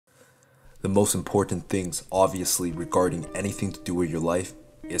The most important things, obviously, regarding anything to do with your life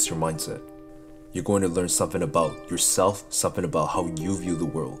is your mindset. You're going to learn something about yourself, something about how you view the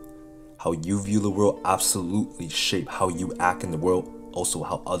world. How you view the world absolutely shape how you act in the world, also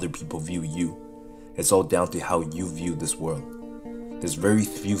how other people view you. It's all down to how you view this world. There's very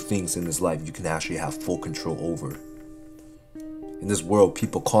few things in this life you can actually have full control over. In this world,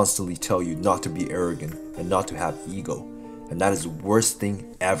 people constantly tell you not to be arrogant and not to have ego. And that is the worst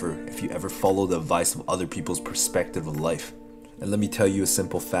thing ever if you ever follow the advice of other people's perspective of life. And let me tell you a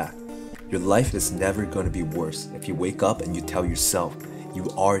simple fact. Your life is never going to be worse if you wake up and you tell yourself, you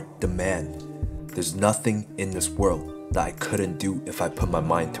are the man. There's nothing in this world that I couldn't do if I put my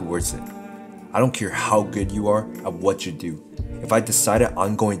mind towards it. I don't care how good you are at what you do. If I decided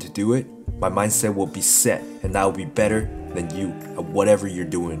I'm going to do it, my mindset will be set and that will be better than you at whatever you're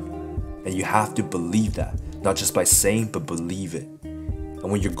doing. And you have to believe that. Not just by saying, but believe it.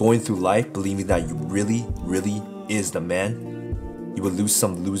 And when you're going through life believing that you really is the man, you will lose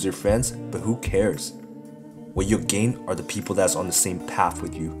some loser friends, but who cares? What you'll gain are the people that's on the same path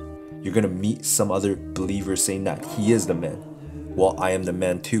with you. You're gonna meet some other believer saying that he is the man. Well, I am the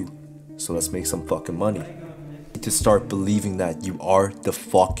man too, so let's make some fucking money. To start believing that you are the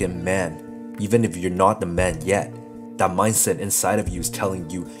fucking man, even if you're not the man yet. That mindset inside of you is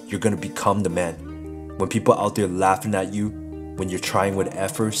telling you you're gonna become the man. When people out there laughing at you, when you're trying with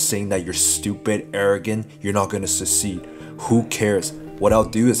effort, saying that you're stupid, arrogant, you're not gonna succeed, who cares? What I'll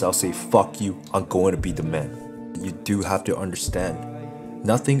do is I'll say, fuck you, I'm going to be the man. You do have to understand,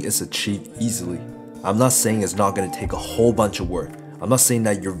 nothing is achieved easily. I'm not saying it's not gonna take a whole bunch of work. I'm not saying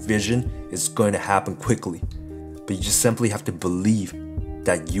that your vision is going to happen quickly, but you just simply have to believe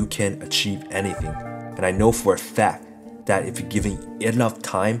that you can achieve anything. And I know for a fact that if you're giving enough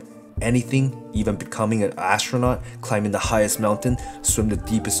time, anything, even becoming an astronaut, climbing the highest mountain, swim the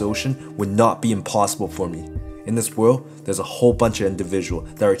deepest ocean, would not be impossible for me. In this world, there's a whole bunch of individuals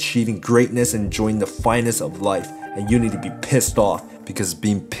that are achieving greatness and enjoying the finest of life, and you need to be pissed off, because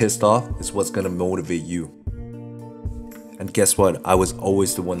being pissed off is what's gonna motivate you. And guess what? I was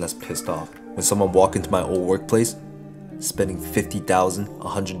always the one that's pissed off. When someone walked into my old workplace, spending $50,000,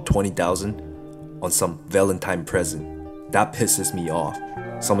 $120,000 on some Valentine present, that pisses me off.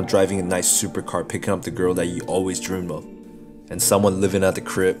 Someone driving a nice supercar picking up the girl that you always dreamed of. And someone living at the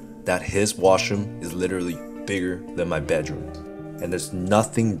crib that his washroom is literally bigger than my bedroom. And there's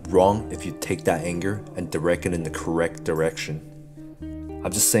nothing wrong if you take that anger and direct it in the correct direction.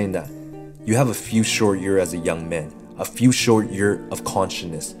 I'm just saying that you have a few short years as a young man, a few short years of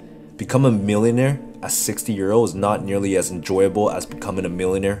consciousness. Become a millionaire at 60-year-old is not nearly as enjoyable as becoming a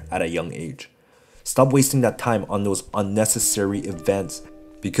millionaire at a young age. Stop wasting that time on those unnecessary events.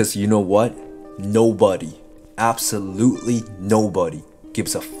 Because you know what? Nobody, absolutely nobody,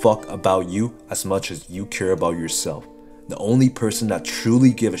 gives a fuck about you as much as you care about yourself. The only person that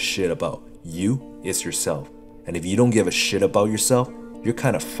truly gives a shit about you is yourself. And if you don't give a shit about yourself, you're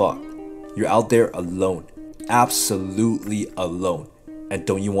kind of fucked. You're out there alone, absolutely alone. And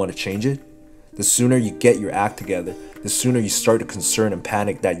don't you want to change it? The sooner you get your act together, the sooner you start to concern and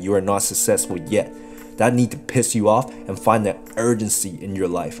panic that you are not successful yet. That need to piss you off and find that urgency in your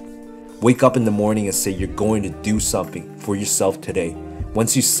life. Wake up in the morning and say you're going to do something for yourself today.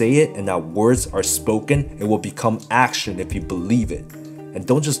 Once you say it and that words are spoken, it will become action if you believe it. And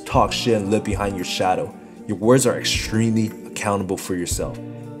don't just talk shit and live behind your shadow. Your words are extremely accountable for yourself.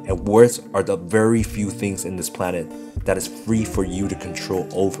 And words are the very few things in this planet that is free for you to control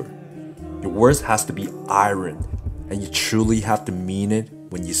over. Your words has to be iron, and you truly have to mean it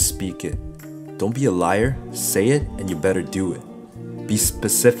when you speak it. Don't be a liar, say it, and you better do it. Be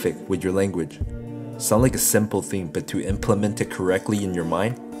specific with your language. Sound like a simple thing, but to implement it correctly in your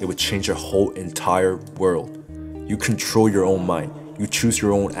mind, it would change your whole entire world. You control your own mind. You choose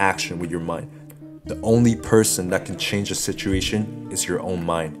your own action with your mind. The only person that can change a situation is your own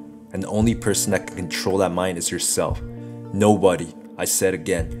mind. And the only person that can control that mind is yourself. Nobody, I said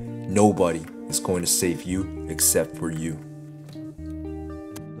again, nobody is going to save you except for you.